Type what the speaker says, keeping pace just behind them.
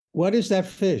What is that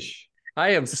fish? I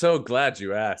am so glad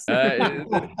you asked.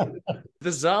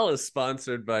 The Zal is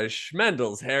sponsored by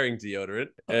Schmendel's herring deodorant,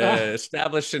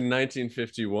 established in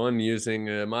 1951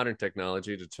 using modern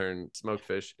technology to turn smoked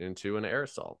fish into an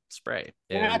aerosol spray.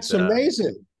 And That's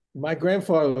amazing. My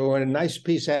grandfather wanted a nice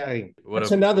piece of herring. what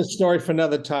That's a another story for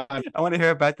another time. I want to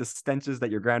hear about the stenches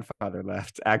that your grandfather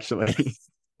left, actually.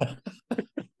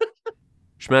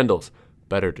 Schmendel's,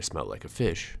 better to smell like a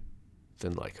fish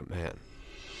than like a man.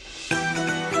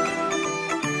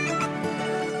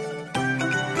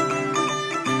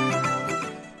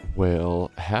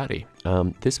 Well, howdy.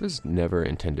 This was never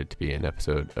intended to be an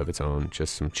episode of its own,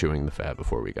 just some chewing the fat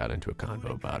before we got into a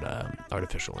convo about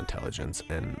artificial intelligence.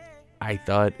 And I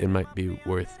thought it might be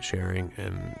worth sharing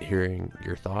and hearing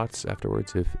your thoughts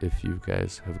afterwards if you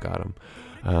guys have got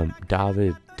them.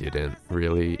 David didn't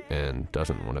really and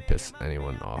doesn't want to piss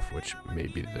anyone off, which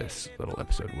maybe this little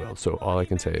episode will. So all I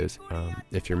can say is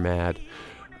if you're mad,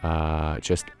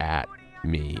 just at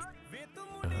me.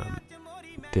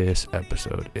 This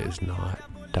episode is not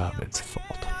David's fault.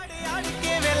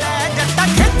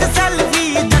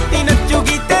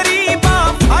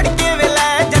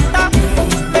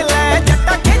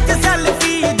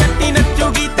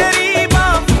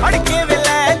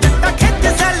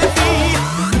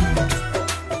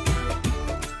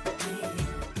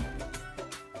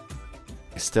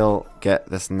 I still get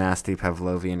this nasty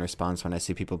Pavlovian response when I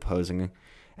see people posing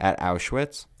at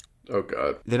Auschwitz. Oh,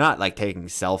 God. They're not like taking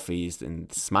selfies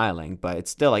and smiling, but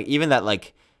it's still like even that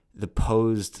like the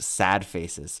posed sad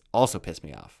faces also piss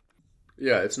me off.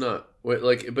 Yeah, it's not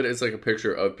but it's like a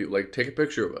picture of people. Like, take a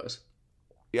picture of us.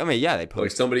 I mean, yeah, they posed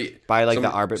Like somebody by like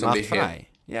somebody, the Arbeit somebody Macht Frei.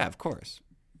 Yeah, of course.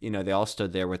 You know, they all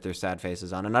stood there with their sad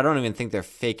faces on, and I don't even think they're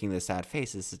faking the sad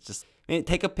faces. It's just, I mean,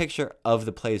 take a picture of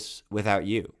the place without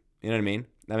you. You know what I mean?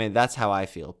 I mean, that's how I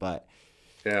feel, but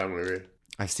Yeah, I'm agree.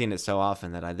 I've seen it so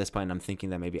often that at this point I'm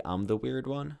thinking that maybe I'm the weird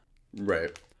one.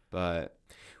 Right. But,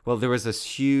 well, there was this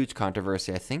huge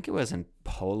controversy. I think it was in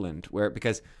Poland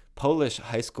because Polish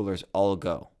high schoolers all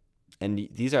go. And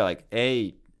these are like,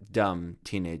 A, dumb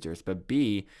teenagers, but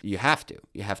B, you have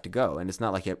to go. And it's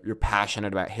not like you're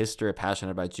passionate about history,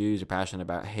 passionate about Jews, you're passionate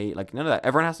about hate. Like, none of that.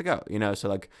 Everyone has to go, you know? So,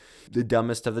 like, the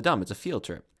dumbest of the dumb. It's a field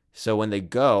trip. So when they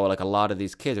go, like a lot of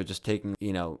these kids are just taking,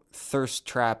 you know, thirst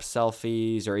trap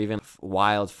selfies or even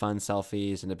wild fun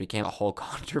selfies, and it became a whole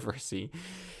controversy.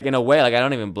 In a way, like I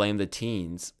don't even blame the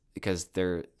teens because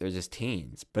they're just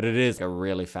teens, but it is a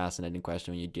really fascinating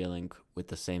question when you're dealing with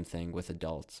the same thing with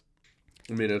adults.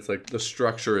 I mean, it's like the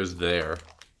structure is there.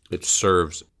 It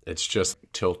serves. It's just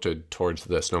tilted towards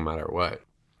this no matter what.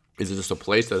 Is it just a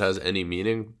place that has any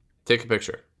meaning? Take a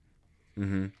picture.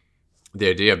 Mm-hmm. The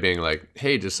idea of being like,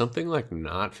 hey, does something like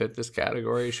not fit this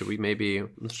category? Should we maybe,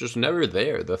 it's just never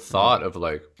there. The thought of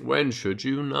like, when should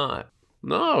you not?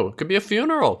 No, it could be a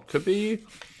funeral. Could be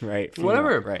right.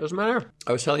 Whatever. Right. Doesn't matter.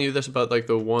 I was telling you this about like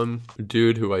the one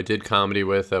dude who I did comedy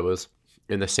with that was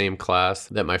in the same class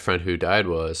that my friend who died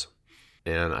was.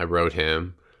 And I wrote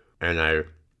him and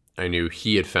I knew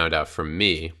he had found out from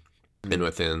me. Mm-hmm. And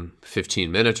within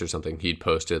 15 minutes or something, he'd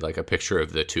posted like a picture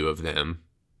of the two of them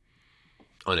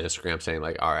on Instagram saying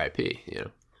like RIP, you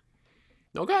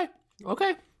know.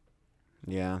 Okay.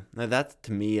 Yeah. Now that's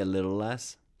to me a little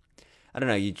less. I don't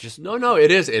know, you just No, it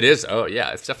is. Oh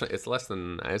yeah, it's definitely it's less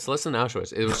than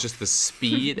Auschwitz. It was just the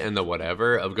speed and the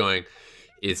whatever of going,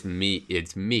 it's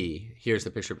me. Here's the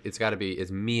picture.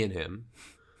 It's me and him.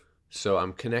 So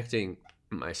I'm connecting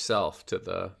myself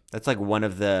to that's like one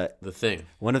of the thing.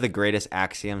 One of the greatest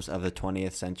axioms of the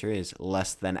 20th century is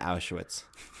less than Auschwitz.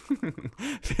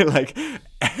 I feel like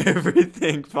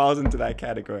everything falls into that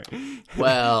category.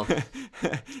 Well,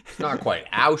 it's not quite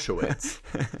Auschwitz.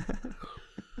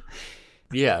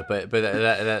 Yeah, but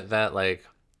that like,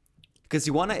 because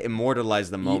you want to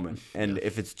immortalize the moment, and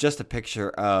if it's just a picture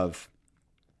of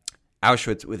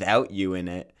Auschwitz without you in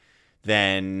it,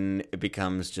 then it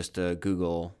becomes just a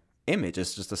Google image.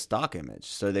 It's just a stock image.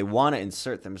 So they want to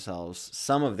insert themselves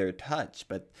some of their touch,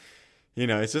 but you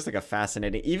know, it's just like a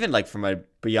fascinating, even like from a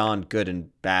beyond good and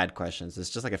bad questions, it's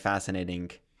just like a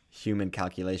fascinating human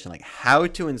calculation, like how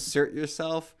to insert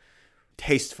yourself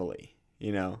tastefully,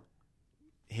 you know.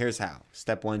 Here's how.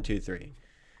 Step 1, 2, 3.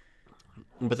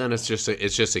 But then it's just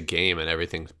a game and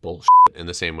everything's bullshit in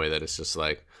the same way that it's just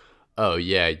like, oh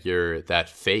yeah, that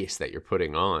face that you're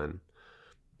putting on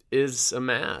is a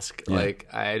mask. Yeah. Like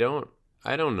I don't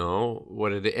know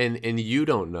what it is, and you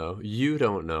don't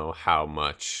know how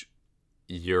much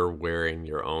you're wearing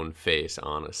your own face.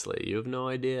 Honestly, you have no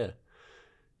idea.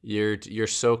 you're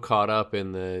so caught up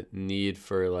in the need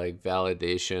for like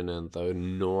validation and the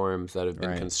norms that have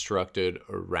been constructed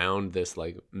around this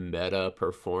like meta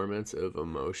performance of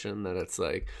emotion that it's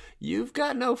like you've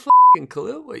got no fucking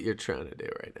clue what you're trying to do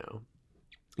right now.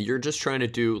 You're just trying to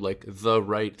do like the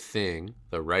right thing.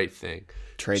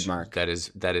 Trademark.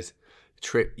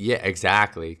 Yeah,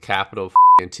 exactly. Capital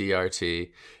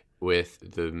TRT, with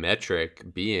the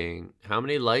metric being how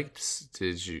many likes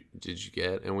did you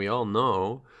get, and we all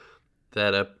know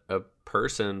that a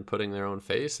person putting their own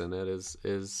face in it is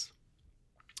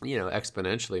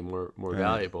exponentially more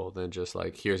valuable than just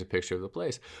like here's a picture of the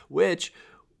place, which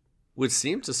would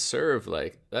seem to serve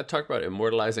like that. Talk about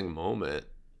immortalizing moment.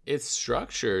 It's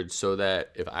structured so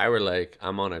that if I were like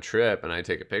I'm on a trip and I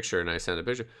take a picture and I send a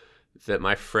picture, that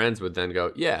my friends would then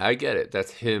go, yeah, I get it.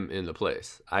 That's him in the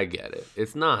place. I get it.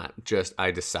 It's not just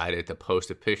I decided to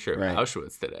post a picture of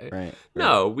Auschwitz today. Right.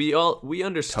 No, we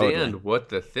understand Totally. what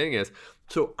the thing is.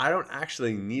 So I don't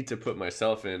actually need to put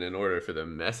myself in order for the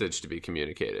message to be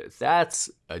communicated. That's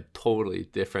a totally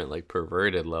different, like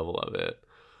perverted level of it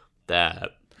that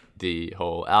the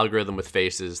whole algorithm with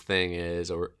faces thing is,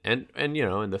 and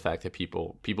the fact that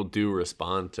people do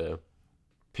respond to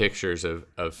pictures of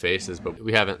faces, but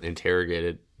we haven't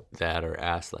interrogated that or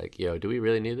asked like, do we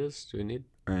really need this? Do we need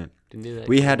that?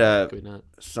 We had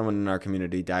someone in our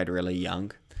community died really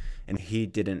young, and he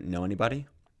didn't know anybody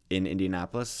in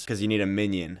Indianapolis because you need a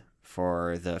minion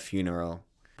for the funeral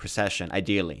procession,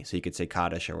 ideally, so you could say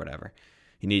Kaddish or whatever.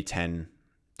 You need 10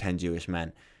 Jewish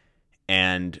men,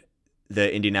 and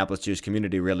the Indianapolis Jewish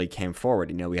community really came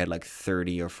forward. We had like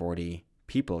 30 or 40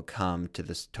 people come to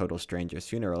this total stranger's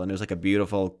funeral, and it was like a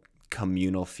beautiful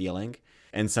communal feeling.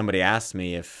 And somebody asked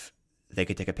me if they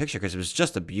could take a picture because it was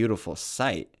just a beautiful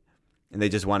sight, and they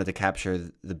just wanted to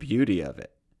capture the beauty of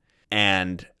it.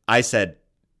 And I said,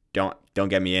 don't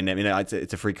get me in. I mean,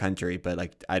 it's a free country, but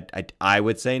like I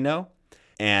would say no.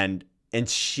 And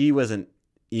she wasn't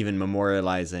even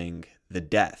memorializing the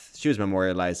death. She was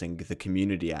memorializing the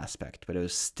community aspect, but it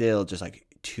was still just like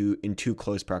in too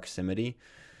close proximity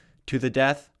to the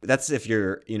death. That's if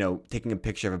you're, taking a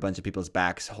picture of a bunch of people's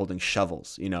backs holding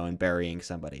shovels, and burying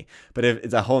somebody. But if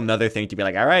it's a whole nother thing to be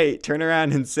like, all right, turn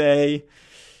around and say,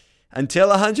 until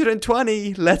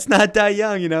 120, let's not die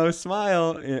young,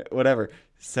 smile, whatever.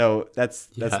 So that's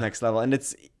next level. And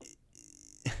it's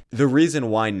the reason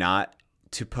why not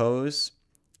to pose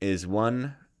is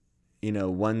one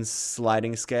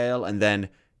sliding scale. And then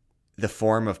the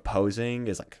form of posing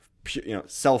is like,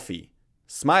 selfie,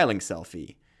 smiling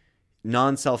selfie,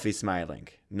 non-selfie smiling,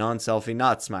 non-selfie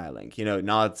not smiling,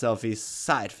 non-selfie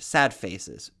sad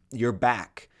faces, your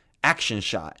back, action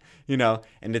shot,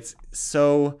 and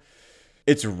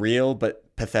it's real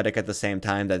but pathetic at the same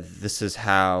time that this is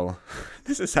how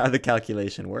the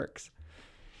calculation works.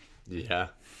 Yeah.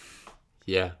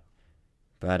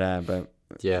 But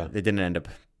yeah, they didn't end up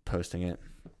posting it.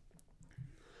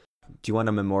 Do you want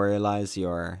to memorialize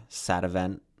your sad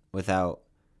event without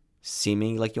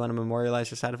seeming like you want to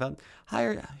memorialize your sad event?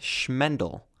 Hire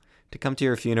Schmendel to come to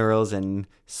your funerals and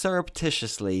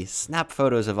surreptitiously snap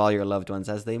photos of all your loved ones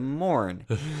as they mourn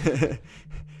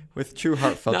with true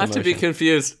heartfelt emotion.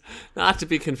 Not to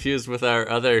be confused with our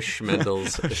other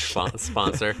Schmendel's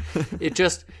sponsor. It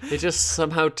just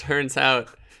somehow turns out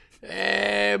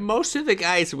most of the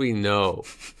guys we know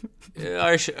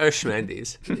are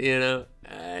Schmendies.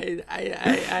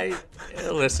 I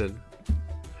listen.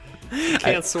 You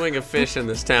can't swing a fish in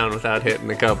this town without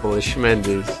hitting a couple of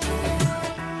Schmendies.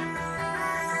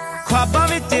 ख्वाबां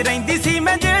विच रहिंदी सी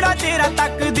मैं जेड़ा तेरा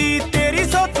तकदी तेरी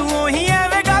सोतू ओही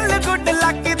एवें गल good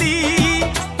लगदी.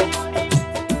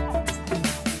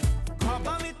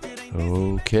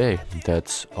 Okay,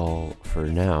 that's all for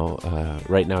now.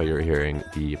 Right now you're hearing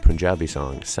the Punjabi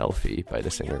song Selfie by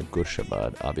the singer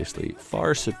Gurshabad, obviously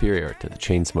far superior to the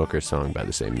Chainsmokers song by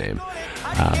the same name.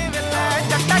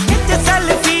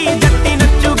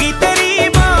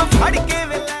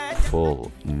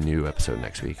 Full new episode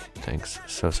next week. Thanks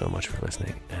so much for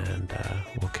listening, and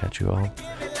we'll catch you all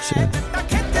soon.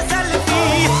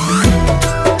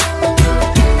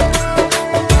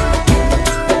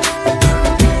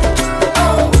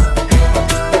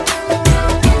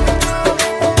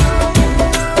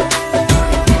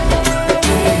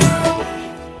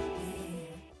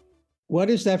 What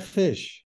is that fish?